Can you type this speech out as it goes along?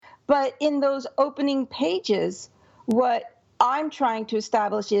But in those opening pages, what I'm trying to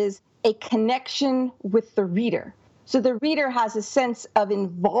establish is a connection with the reader. So the reader has a sense of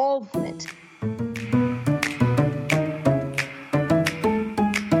involvement.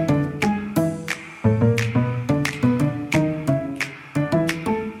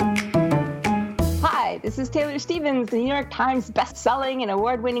 This is Taylor Stevens, the New York Times best-selling and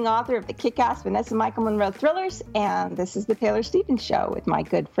award-winning author of the kick-ass Vanessa Michael Monroe thrillers, and this is the Taylor Stevens Show with my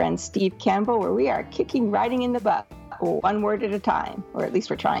good friend Steve Campbell, where we are kicking writing in the butt, one word at a time, or at least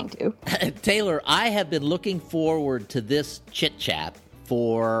we're trying to. Taylor, I have been looking forward to this chit-chat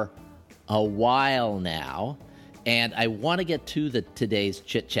for a while now, and I want to get to today's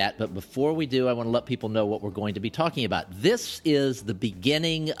chit-chat, but before we do, I want to let people know what we're going to be talking about. This is the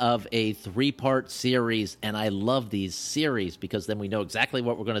beginning of a three-part series, and I love these series because then we know exactly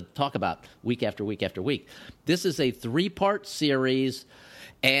what we're going to talk about week after week after week. This is a three-part series,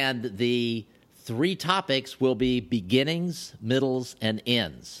 and the three topics will be beginnings, middles, and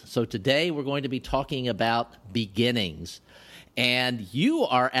ends. So today we're going to be talking about beginnings. And you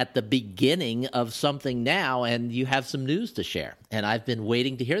are at the beginning of something now, and you have some news to share. And I've been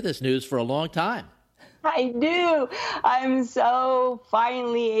waiting to hear this news for a long time. I do. I'm so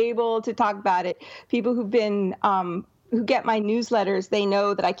finally able to talk about it. People who've been, who get my newsletters, they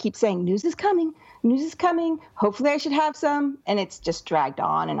know that I keep saying, news is coming, hopefully I should have some. And it's just dragged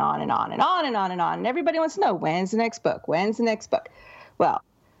on and on and on and on and on and on. And everybody wants to know, when's the next book? Well,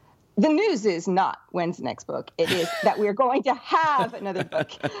 the news is not when's the next book. It is that we're going to have another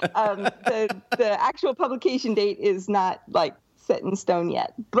book. The actual publication date is not like set in stone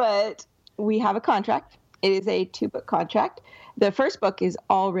yet, but we have a contract. It is a 2-book contract. The first book is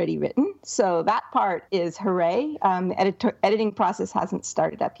already written, so that part is hooray. The editing process hasn't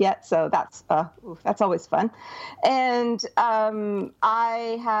started up yet, so that's always fun. And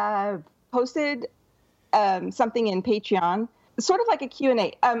I have posted something in Patreon, sort of like a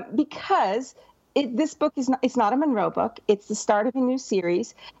Q&A, because this book it's not a Monroe book. It's the start of a new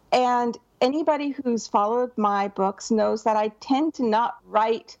series. And anybody who's followed my books knows that I tend to not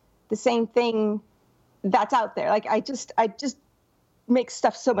write the same thing that's out there. Like I just make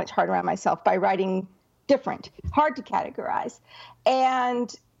stuff so much harder on myself by writing different, hard to categorize.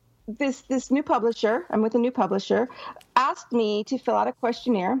 And this new publisher, I'm with a new publisher, asked me to fill out a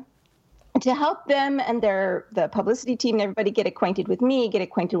questionnaire to help them and the publicity team and everybody get acquainted with me, get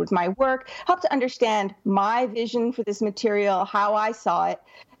acquainted with my work, help to understand my vision for this material, how I saw it.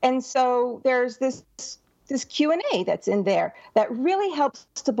 And so there's this Q&A that's in there that really helps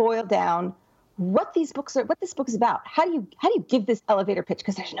to boil down what this book is about. How do you give this elevator pitch?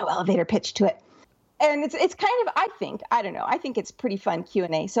 Because there's no elevator pitch to it. And it's kind of, I think it's pretty fun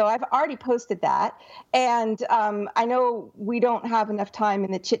Q&A. So I've already posted that. And I know we don't have enough time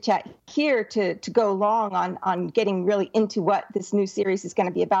in the chit chat here to go long on getting really into what this new series is going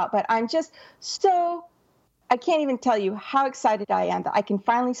to be about. But I'm just I can't even tell you how excited I am that I can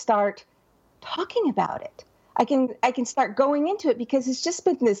finally start talking about it. I can start going into it because it's just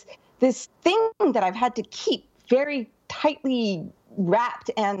been this thing that I've had to keep very tightly wrapped,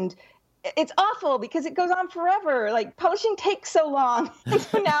 and it's awful because it goes on forever. Like publishing takes so long. And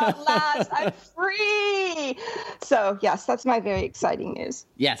so now at last I'm free. So yes, that's my very exciting news.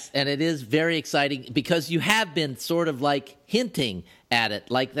 Yes. And it is very exciting because you have been sort of like hinting at it,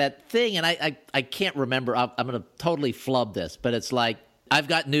 like that thing. And I can't remember. I'm going to totally flub this, but it's like, I've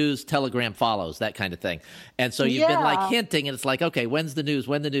got news, telegram follows, that kind of thing. And so you've been like hinting, and it's like, okay, when's the news?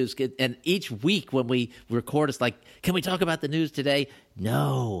 And each week when we record, it's like, can we talk about the news today?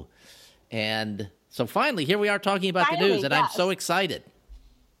 No. And so finally, here we are talking about the news, and yes. I'm so excited.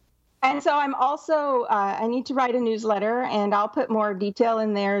 And so I'm also, I need to write a newsletter, and I'll put more detail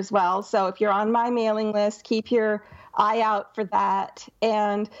in there as well. So if you're on my mailing list, keep your eye out for that.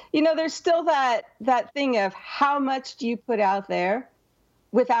 And, there's still that thing of how much do you put out there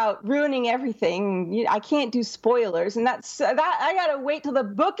without ruining everything. I can't do spoilers, and that I got to wait till the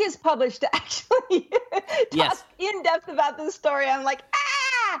book is published to actually talk in depth about this story. I'm like,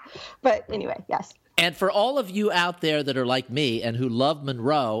 but anyway, yes. And for all of you out there that are like me and who love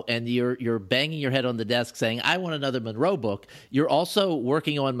Monroe, and you're banging your head on the desk saying, I want another Monroe book, you're also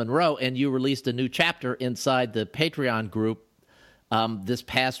working on Monroe, and you released a new chapter inside the Patreon group this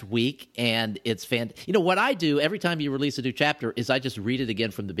past week, and it's fantastic. What I do every time you release a new chapter is I just read it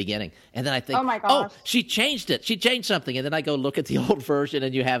again from the beginning, and then I think, oh my gosh, she changed it. She changed something, and then I go look at the old version,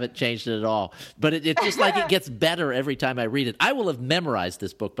 and you haven't changed it at all. But it's just like it gets better every time I read it. I will have memorized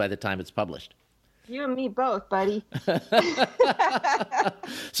this book by the time it's published. You and me both, buddy.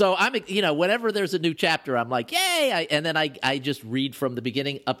 So I'm, whenever there's a new chapter, I'm like, yay! And then I just read from the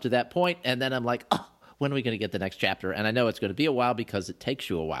beginning up to that point, and then I'm like, oh, when are we going to get the next chapter? And I know it's going to be a while because it takes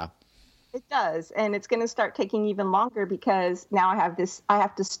you a while. It does, and it's going to start taking even longer because now I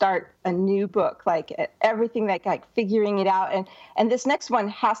have to start a new book, like everything, like figuring it out, and this next one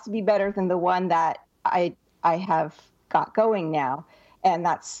has to be better than the one that I have got going now, and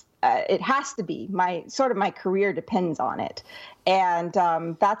that's it has to be. My career depends on it, and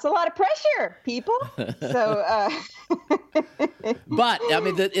that's a lot of pressure, people. So, but I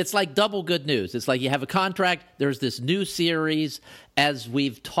mean, it's like double good news. It's like you have a contract. There's this new series, as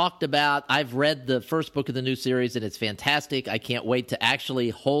we've talked about. I've read the first book of the new series, and it's fantastic. I can't wait to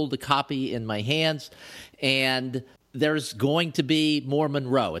actually hold a copy in my hands. And there's going to be more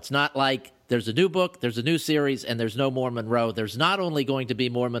Monroe. It's not like there's a new book, there's a new series, and there's no more Monroe. There's not only going to be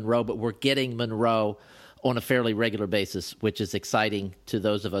more Monroe, but we're getting Monroe on a fairly regular basis, which is exciting to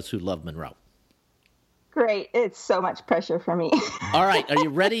those of us who love Monroe. Great. It's so much pressure for me. All right. Are you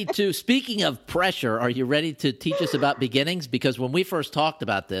ready to, speaking of pressure, are you ready to teach us about beginnings? Because when we first talked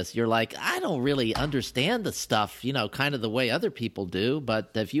about this, you're like, I don't really understand the stuff, kind of the way other people do.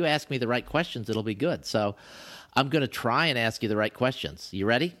 But if you ask me the right questions, it'll be good. So I'm going to try and ask you the right questions. You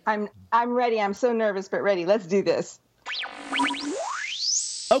ready? I'm ready. I'm so nervous, but ready. Let's do this.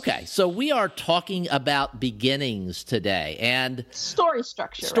 Okay, so we are talking about beginnings today, and story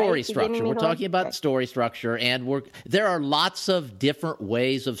structure. Story structure. We're talking about story structure, and there are lots of different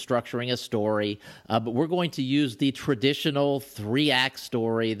ways of structuring a story, but we're going to use the traditional 3-act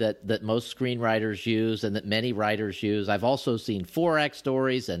story that most screenwriters use and that many writers use. I've also seen 4-act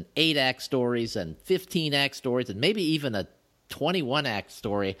stories and 8-act stories and 15-act stories and maybe even a 21-act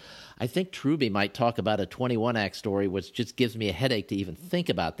story. I think Truby might talk about a 21-act story, which just gives me a headache to even think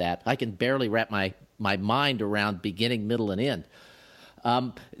about that. I can barely wrap my mind around beginning, middle, and end.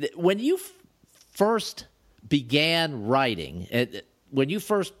 When you first began writing, The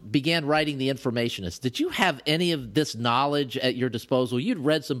Informationist, did you have any of this knowledge at your disposal? You'd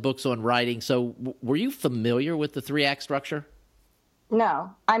read some books on writing, so were you familiar with the 3-act structure?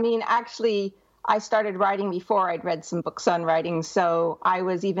 No. I mean, actually, I started writing before I'd read some books on writing, so I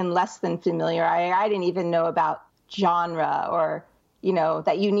was even less than familiar. I didn't even know about genre or,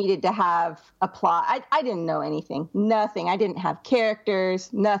 that you needed to have a plot. I didn't know anything, nothing. I didn't have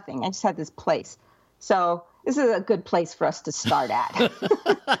characters, nothing. I just had this place. So this is a good place for us to start at.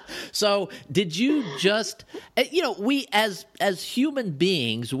 So did you just, we as human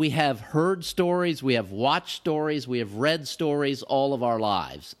beings, we have heard stories, we have watched stories, we have read stories all of our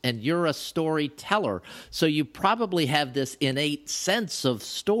lives, and you're a storyteller. So you probably have this innate sense of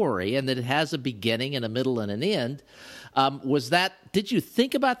story and that it has a beginning and a middle and an end. Did you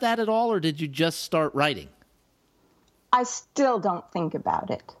think about that at all, or did you just start writing? I still don't think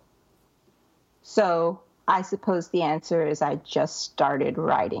about it. So I suppose the answer is I just started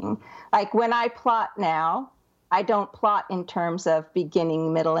writing. Like when I plot now, I don't plot in terms of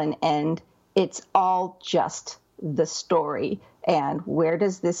beginning, middle, and end. It's all just the story. And where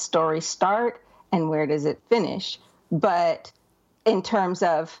does this story start and where does it finish? But in terms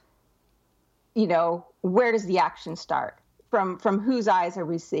of, where does the action start? From whose eyes are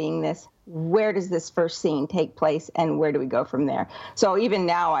we seeing this? Where does this first scene take place, and where do we go from there? So even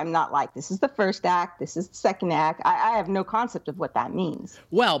now, I'm not like, this is the first act, this is the second act. I have no concept of what that means.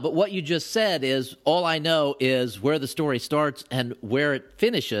 Well, but what you just said is, all I know is where the story starts and where it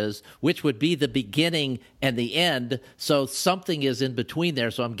finishes, which would be the beginning and the end. So something is in between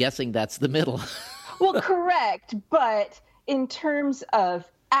there, so I'm guessing that's the middle. Well, correct, but in terms of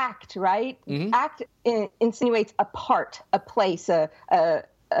act, right? Mm-hmm. Act insinuates a part, a place, a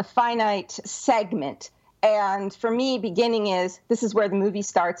finite segment. And for me, beginning is, this is where the movie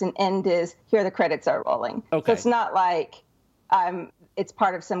starts, and end is, here the credits are rolling. Okay. So it's not like it's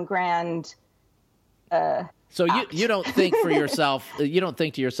part of some grand So you don't think for yourself, you don't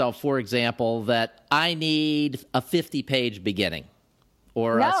think to yourself, for example, that I need a 50-page beginning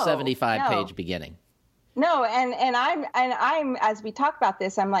or a 75-page beginning. No, and I'm as we talk about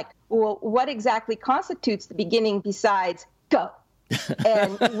this, I'm like, well, what exactly constitutes the beginning besides go?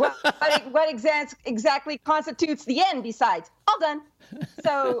 And what exactly constitutes the end besides all done?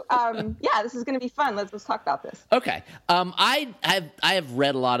 So this is going to be fun. Let's talk about this. Okay, I have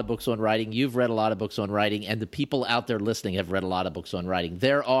read a lot of books on writing. You've read a lot of books on writing, and the people out there listening have read a lot of books on writing.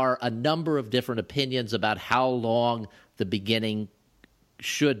 There are a number of different opinions about how long the beginning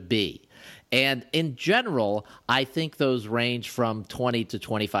should be. And in general, I think those range from 20 to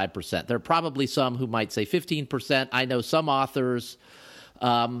 25%. There are probably some who might say 15%. I know some authors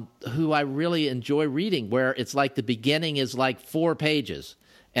who I really enjoy reading, where it's like the beginning is like 4 pages,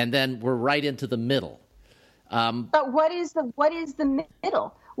 and then we're right into the middle. But what is the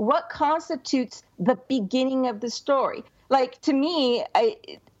middle? What constitutes the beginning of the story? Like, to me,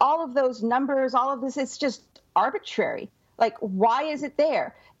 all of those numbers, all of this, it's just arbitrary. Like, why is it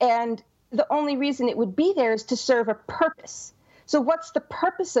there? And the only reason it would be there is to serve a purpose. So what's the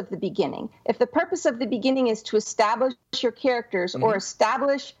purpose of the beginning? If the purpose of the beginning is to establish your characters or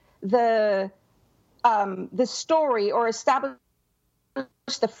establish the story or establish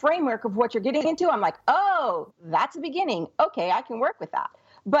the framework of what you're getting into, I'm like, oh, that's a beginning. Okay, I can work with that.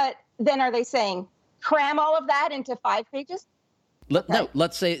 But then are they saying cram all of that into 5 pages? No,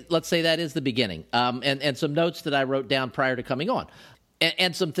 let's say that is the beginning. And some notes that I wrote down prior to coming on.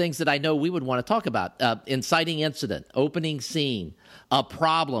 And some things that I know we would want to talk about. Inciting incident, opening scene, a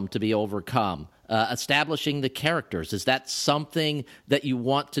problem to be overcome, establishing the characters. Is that something that you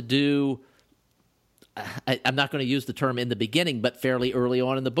want to do? I'm not going to use the term in the beginning, but fairly early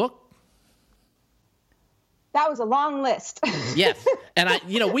on in the book? That was a long list. Yes. And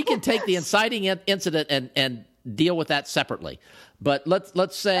we can take the inciting incident and deal with that separately. But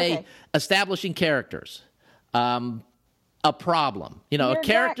let's say establishing characters. A problem, a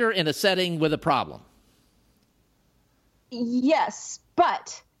character in a setting with a problem. Yes,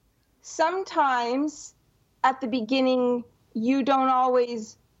 but sometimes at the beginning, you don't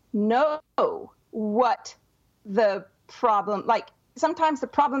always know what the problem, like sometimes the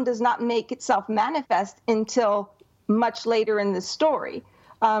problem does not make itself manifest until much later in the story.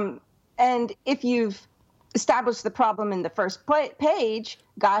 And if you've established the problem in the first page,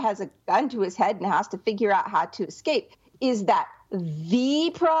 guy has a gun to his head and has to figure out how to escape. Is that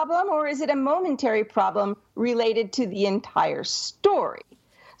the problem, or is it a momentary problem related to the entire story?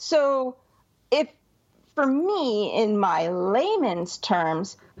 So for me, in my layman's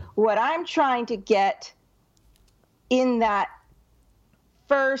terms, what I'm trying to get in that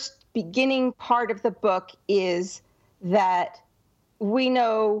first beginning part of the book is that we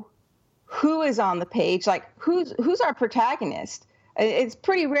know who is on the page, like who's our protagonist. It's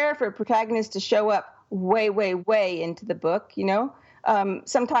pretty rare for a protagonist to show up way, way, way into the book,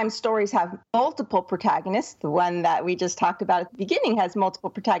 Sometimes stories have multiple protagonists. The one that we just talked about at the beginning has multiple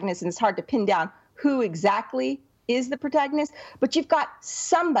protagonists, and it's hard to pin down who exactly is the protagonist. But you've got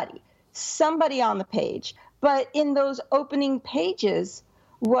somebody on the page. But in those opening pages,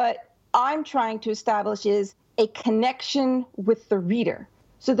 what I'm trying to establish is a connection with the reader.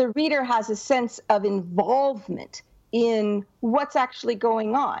 So the reader has a sense of involvement in what's actually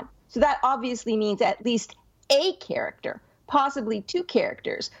going on. So that obviously means at least a character, possibly 2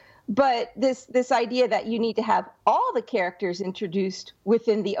 characters. But this idea that you need to have all the characters introduced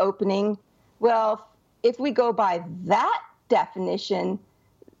within the opening, well, if we go by that definition,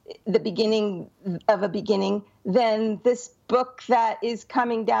 the beginning of a beginning, then this book that is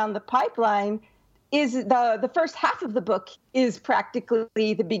coming down the pipeline is the first half of the book is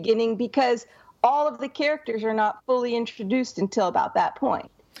practically the beginning, because all of the characters are not fully introduced until about that point.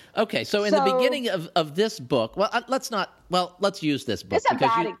 Okay, so in the beginning of this book, let's use this book. It's a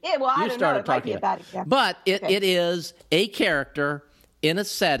bad example. Well, I don't know. It might be a bad example. But it is a character in a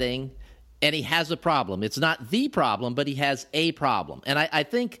setting, and he has a problem. It's not the problem, but he has a problem. And I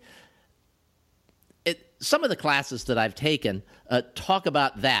think some of the classes that I've taken talk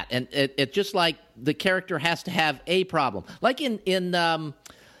about that. And it just like the character has to have a problem. Like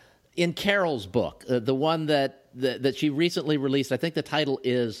in Carol's book, the one that she recently released, I think the title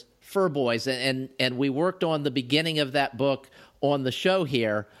is Fur Boys, and we worked on the beginning of that book on the show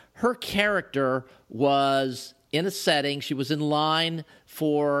here. Her character was in a setting. She was in line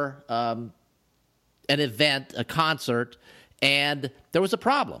for an event, a concert, and there was a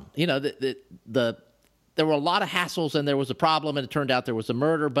problem. There were a lot of hassles, and there was a problem, and it turned out there was a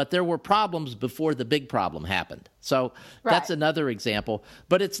murder, but there were problems before the big problem happened. So that's another example.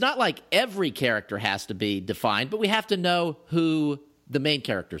 But it's not like every character has to be defined, but we have to know who the main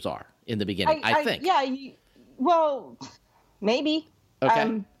characters are in the beginning, I think. Yeah, well, maybe.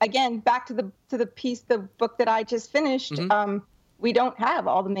 Okay. Again, back to the book that I just finished, we don't have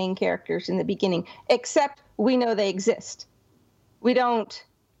all the main characters in the beginning, except we know they exist.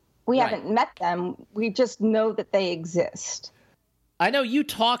 We haven't met them. We just know that they exist. I know you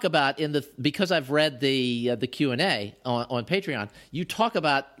talk about because I've read the Q&A on Patreon, you talk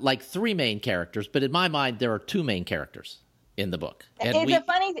about like 3 main characters, but in my mind there are 2 main characters in the book. And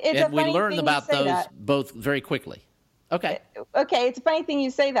we learn about those both very quickly. Okay. Okay, it's a funny thing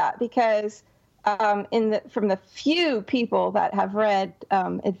you say that, because from the few people that have read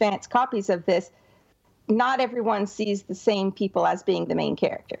advanced copies of this, not everyone sees the same people as being the main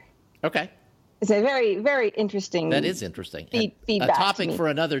character. Okay. It's a very, very interesting. That is interesting. Feedback. A topic for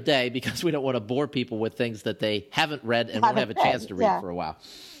another day, because we don't want to bore people with things that they haven't read and won't have a chance to read for a while.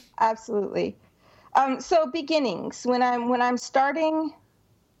 Absolutely. So beginnings. When I'm starting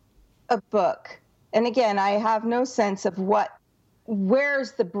a book, and again, I have no sense of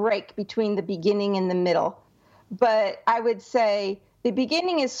where's the break between the beginning and the middle, but I would say the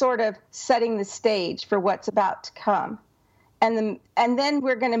beginning is sort of setting the stage for what's about to come. And then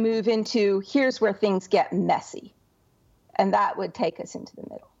we're going to move into here's where things get messy. And that would take us into the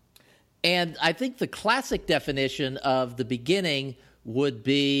middle. And I think the classic definition of the beginning would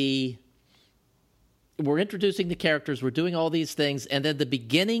be we're introducing the characters, we're doing all these things, and then the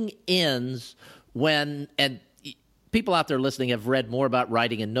beginning ends when, and people out there listening have read more about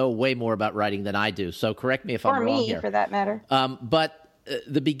writing and know way more about writing than I do. So correct me if I'm wrong here. Or me, for that matter. But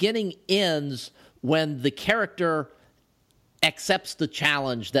the beginning ends when the character accepts the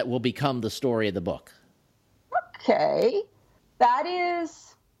challenge that will become the story of the book. Okay. That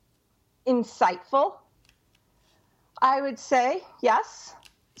is insightful, I would say, yes.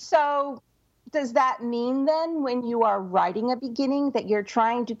 So does that mean then when you are writing a beginning that you're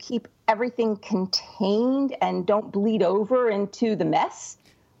trying to keep everything contained and don't bleed over into the mess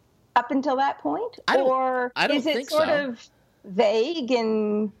up until that point? Or is it sort of vague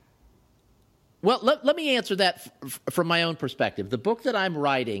and... Well, let me answer that from my own perspective. The book that I'm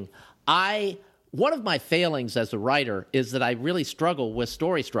writing, one of my failings as a writer is that I really struggle with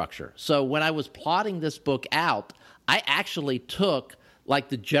story structure. So when I was plotting this book out, I actually took like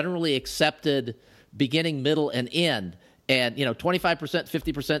the generally accepted beginning, middle, and end, and 25%,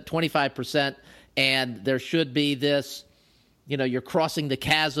 50%, 25%, and there should be this, you're crossing the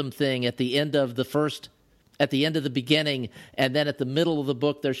chasm thing at the end of the beginning, and then at the middle of the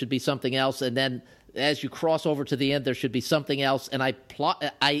book there should be something else, and then as you cross over to the end there should be something else. And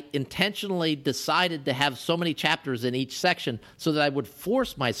I intentionally decided to have so many chapters in each section so that I would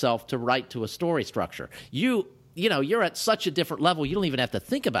force myself to write to a story structure. You're at such a different level, you don't even have to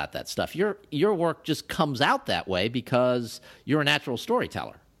think about that stuff. Your work just comes out that way because you're a natural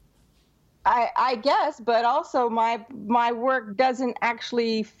storyteller. I guess, but also my work doesn't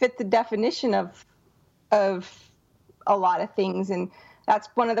actually fit the definition of a lot of things, and that's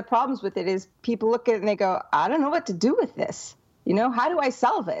one of the problems with it is people look at it and they go, I don't know what to do with this. How do I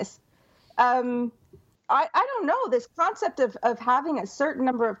sell this? I don't know, this concept of having a certain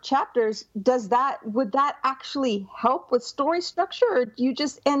number of chapters, would that actually help with story structure, or do you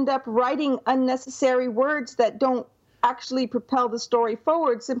just end up writing unnecessary words that don't actually propel the story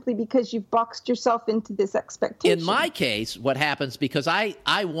forward simply because you've boxed yourself into this expectation? In my case, what happens, because I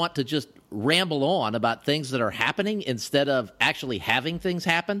want to just ramble on about things that are happening instead of actually having things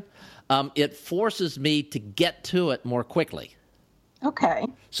happen, it forces me to get to it more quickly. Okay.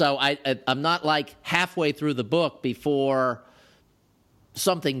 So I'm not like halfway through the book before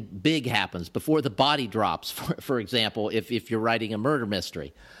something big happens, before the body drops, for example, if you're writing a murder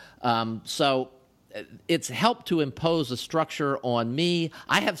mystery. So it's helped to impose a structure on me.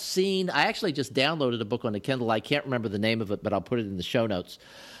 I actually just downloaded a book on the Kindle. I can't remember the name of it, but I'll put it in the show notes.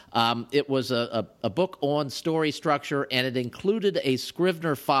 It was a book on story structure, and it included a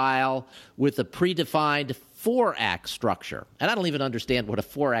Scrivener file with a predefined 4-act structure. And I don't even understand what a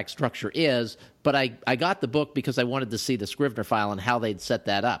 4-act structure is, but I got the book because I wanted to see the Scrivener file and how they'd set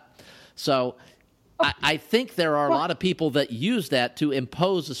that up. So I think there are a lot of people that use that to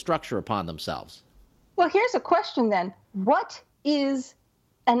impose a structure upon themselves. Well, here's a question then. What is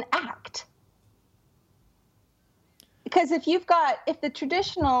an act? Because if the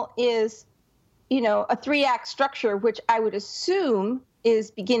traditional is, a 3-act structure, which I would assume is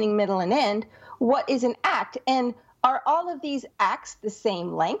beginning, middle, and end, what is an act? And are all of these acts the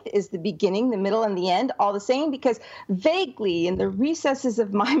same length? Is the beginning, the middle, and the end all the same? Because vaguely in the recesses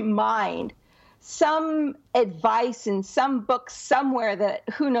of my mind, some advice in some book somewhere that,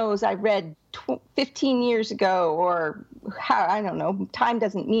 who knows, I read 15 years ago, or how, I don't know, time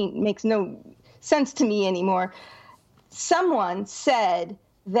makes no sense to me anymore. Someone said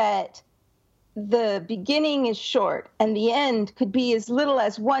that the beginning is short and the end could be as little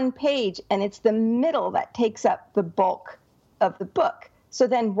as 1 page, and it's the middle that takes up the bulk of the book. So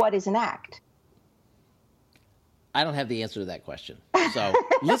then what is an act? I don't have the answer to that question. So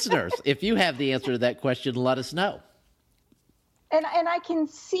listeners, if you have the answer to that question, let us know. And I can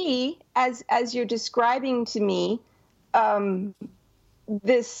see, as you're describing to me,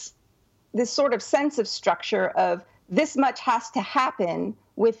 this sort of sense of structure of this much has to happen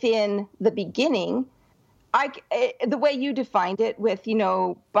within the beginning. the way you defined it with,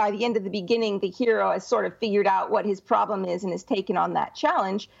 by the end of the beginning, the hero has sort of figured out what his problem is and has taken on that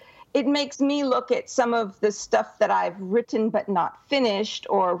challenge. It makes me look at some of the stuff that I've written but not finished,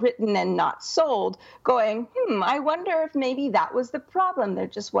 or written and not sold, going, I wonder if maybe that was the problem. There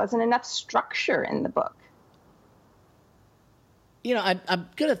just wasn't enough structure in the book. I'm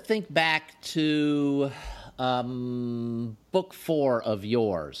going to think back to book 4 of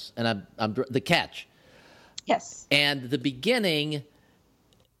yours, and I'm The Catch. Yes. And the beginning,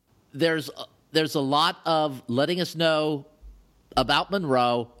 there's a lot of letting us know about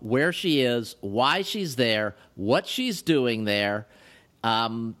Monroe, where she is, why she's there, what she's doing there.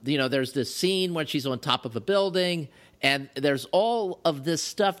 There's this scene when she's on top of a building, and there's all of this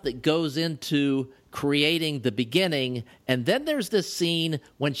stuff that goes into creating the beginning. And then there's this scene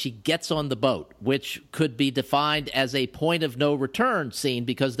when she gets on the boat, which could be defined as a point of no return scene,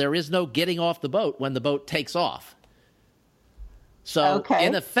 because there is no getting off the boat when the boat takes off. So,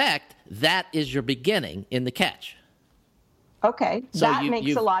 in effect, that is your beginning in The Catch. Okay, so that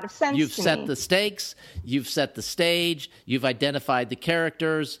makes a lot of sense to me. You've set the stakes, you've set the stage, you've identified the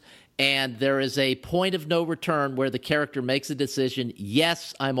characters, and there is a point of no return where the character makes a decision,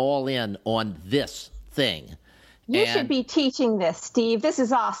 yes, I'm all in on this thing. You should be teaching this, Steve. This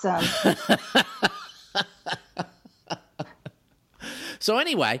is awesome. So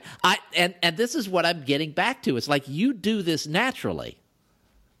anyway, and this is what I'm getting back to. It's like you do this naturally.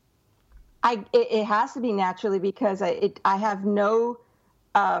 It has to be naturally, because I have no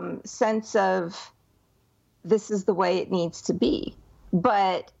sense of this is the way it needs to be.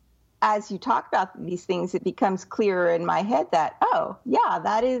 But as you talk about these things, it becomes clearer in my head that, oh, yeah,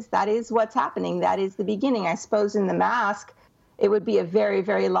 that is what's happening. That is the beginning. I suppose in The Mask, it would be a very,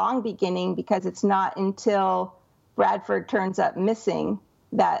 very long beginning, because it's not until Bradford turns up missing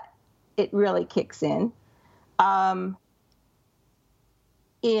that it really kicks in.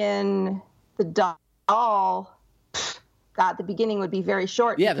 In The Doll, God, the beginning would be very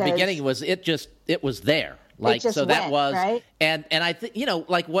short. Yeah, the beginning was it was there. Like, so that went, was, right? and I think,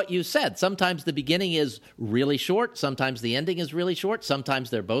 like what you said, sometimes the beginning is really short, sometimes the ending is really short,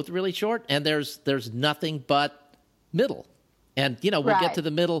 sometimes they're both really short, and there's nothing but middle. And, we'll get to the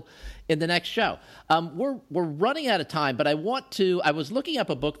middle in the next show. We're running out of time, but I was looking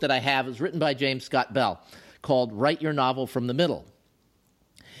up a book that I have. It was written by James Scott Bell called Write Your Novel from the Middle.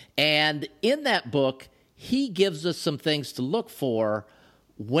 And in that book, he gives us some things to look for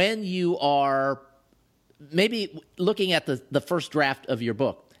when you are maybe looking at the first draft of your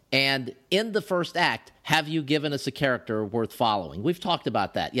book. And in the first act, have you given us a character worth following? We've talked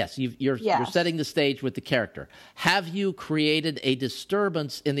about that. Yes, you're setting the stage with the character. Have you created a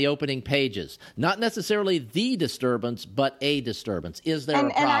disturbance in the opening pages? Not necessarily the disturbance, but a disturbance. Is there a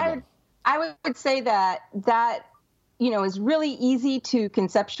problem? And I would say that is really easy to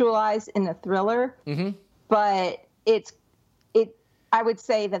conceptualize in a thriller, but I would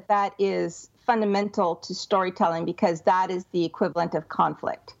say that is fundamental to storytelling, because that is the equivalent of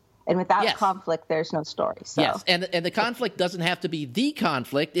conflict. And without conflict, there's no story. So. Yes, and the conflict doesn't have to be the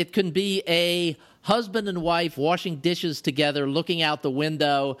conflict. It can be a husband and wife washing dishes together, looking out the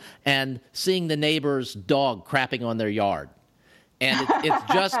window and seeing the neighbor's dog crapping on their yard. And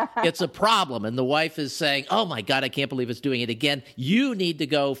it's a problem. And the wife is saying, oh, my God, I can't believe it's doing it again. You need to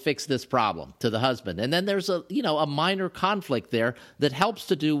go fix this problem, to the husband. And then there's a minor conflict there that helps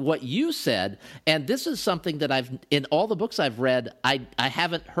to do what you said. And this is something that in all the books I've read, I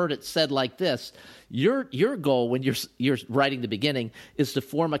haven't heard it said like this. Your goal when you're writing the beginning is to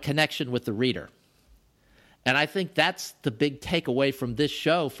form a connection with the reader. And I think that's the big takeaway from this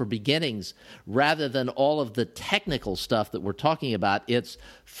show for beginnings, rather than all of the technical stuff that we're talking about. It's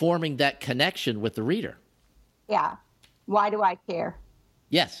forming that connection with the reader. Yeah. Why do I care?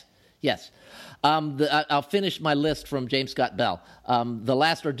 Yes. I'll finish my list from James Scott Bell. The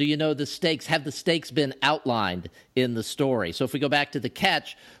last are, do you know the stakes? Have the stakes been outlined in the story? So if we go back to The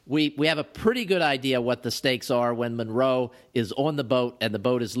Catch, we have a pretty good idea what the stakes are when Monroe is on the boat and the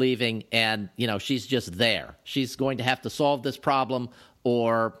boat is leaving, and, she's just there. She's going to have to solve this problem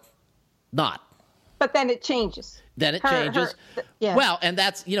or not. But then it changes. Changes. Yeah. Well, and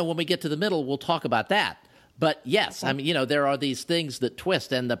that's, when we get to the middle, we'll talk about that. But yes, I mean, there are these things that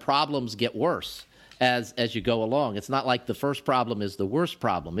twist, and the problems get worse as you go along. It's not like the first problem is the worst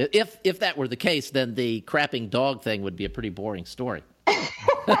problem. If that were the case, then the crapping dog thing would be a pretty boring story.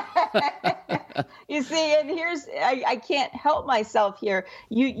 You see, and I can't help myself here.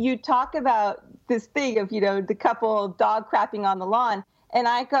 You talk about this thing of, the couple dog crapping on the lawn, and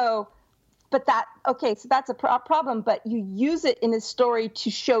I go, so that's a problem, but you use it in a story to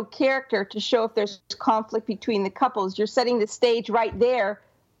show character, to show if there's conflict between the couples. You're setting the stage right there,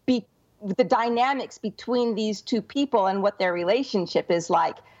 the dynamics between these two people and what their relationship is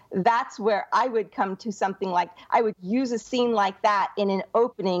like. That's where I would come to something like, I would use a scene like that in an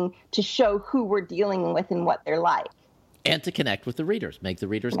opening to show who we're dealing with and what they're like. And to connect with the readers, make the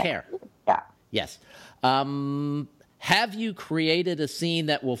readers care. Yeah. Yes. Have you created a scene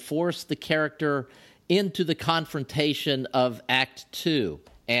that will force the character into the confrontation of Act 2?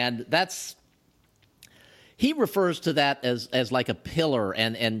 And he refers to that as like a pillar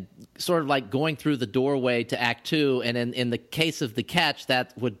and sort of like going through the doorway to Act 2. And in the case of The Catch,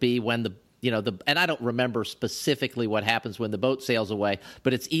 that would be when and I don't remember specifically what happens when the boat sails away,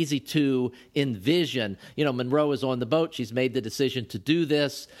 but it's easy to envision. Monroe is on the boat. She's made the decision to do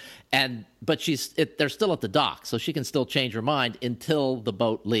this, but they're still at the dock, so she can still change her mind until the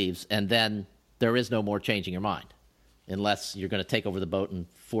boat leaves, and then there is no more changing her mind, unless you're going to take over the boat and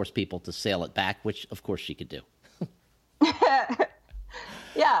force people to sail it back, which, of course, she could do.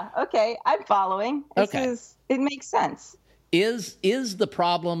 Yeah, okay, I'm following. It makes sense. Is the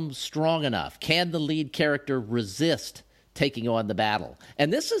problem strong enough? Can the lead character resist taking on the battle?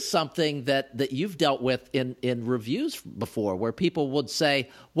 And this is something that you've dealt with in reviews before, where people would say,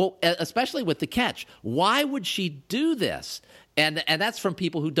 well, especially with The Catch, why would she do this? And that's from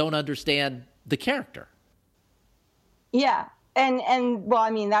people who don't understand the character. Yeah. And well, I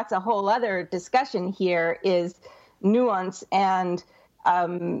mean, that's a whole other discussion here, is nuance, and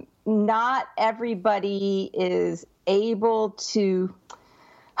not everybody is able to,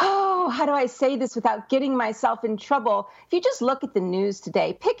 how do I say this without getting myself in trouble? If you just look at the news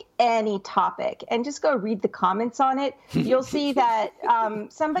today, pick any topic and just go read the comments on it, you'll see that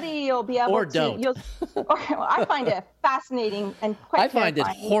somebody will be able or to. Don't. I find it fascinating and quite terrifying. It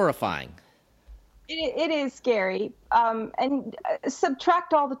horrifying. It is scary. And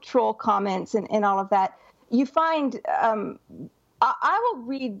subtract all the troll comments and all of that. You find, I will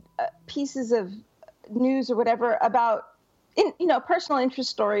read pieces of news or whatever about, personal interest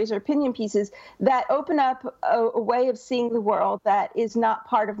stories or opinion pieces that open up a way of seeing the world that is not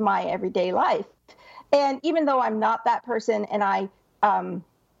part of my everyday life. And even though I'm not that person, and I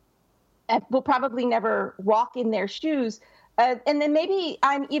will probably never walk in their shoes, and then maybe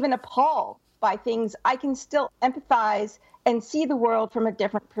I'm even appalled by things, I can still empathize and see the world from a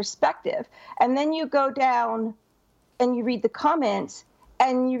different perspective. And then you go down and you read the comments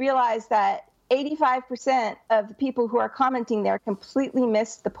and you realize that 85% of the people who are commenting there completely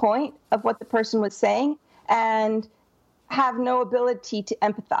missed the point of what the person was saying and have no ability to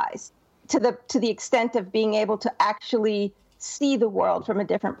empathize to the extent of being able to actually see the world from a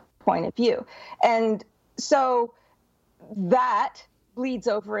different point of view. And so that bleeds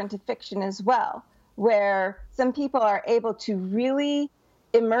over into fiction as well, where some people are able to really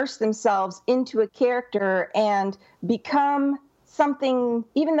immerse themselves into a character and become something,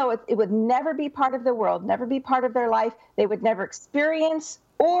 even though it would never be part of their world, never be part of their life, they would never experience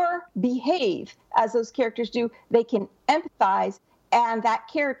or behave as those characters do. They can empathize, and that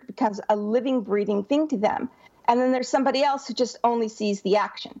character becomes a living, breathing thing to them. And then there's somebody else who just only sees the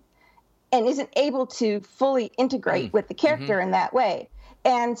action and isn't able to fully integrate with the character in that way.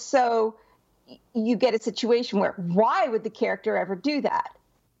 And so you get a situation where, why would the character ever do that?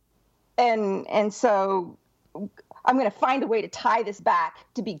 And so I'm going to find a way to tie this back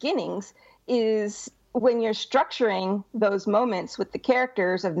to beginnings, is when you're structuring those moments with the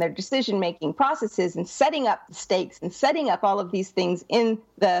characters and their decision-making processes and setting up the stakes and setting up all of these things in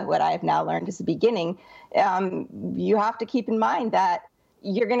what I have now learned as a beginning, you have to keep in mind that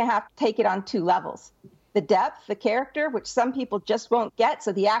you're going to have to take it on two levels. The depth, the character, which some people just won't get,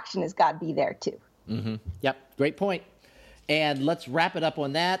 so the action has got to be there too. Mm-hmm. Yep, great point. And let's wrap it up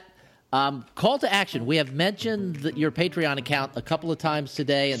on that. Call to action. We have mentioned your Patreon account a couple of times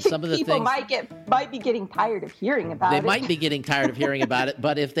today, and some of the people things might be getting tired of hearing about it. They might be getting tired of hearing about it,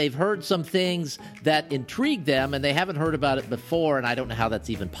 but if they've heard some things that intrigue them and they haven't heard about it before, and I don't know how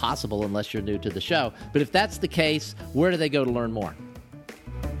that's even possible unless you're new to the show, but if that's the case, where do they go to learn more?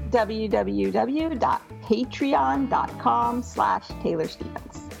 www.patreon.com/Taylor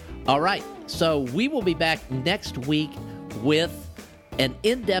Stevens. All right. So we will be back next week with an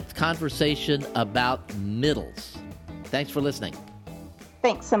in-depth conversation about middles. Thanks for listening.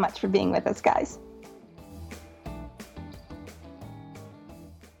 Thanks so much for being with us, guys.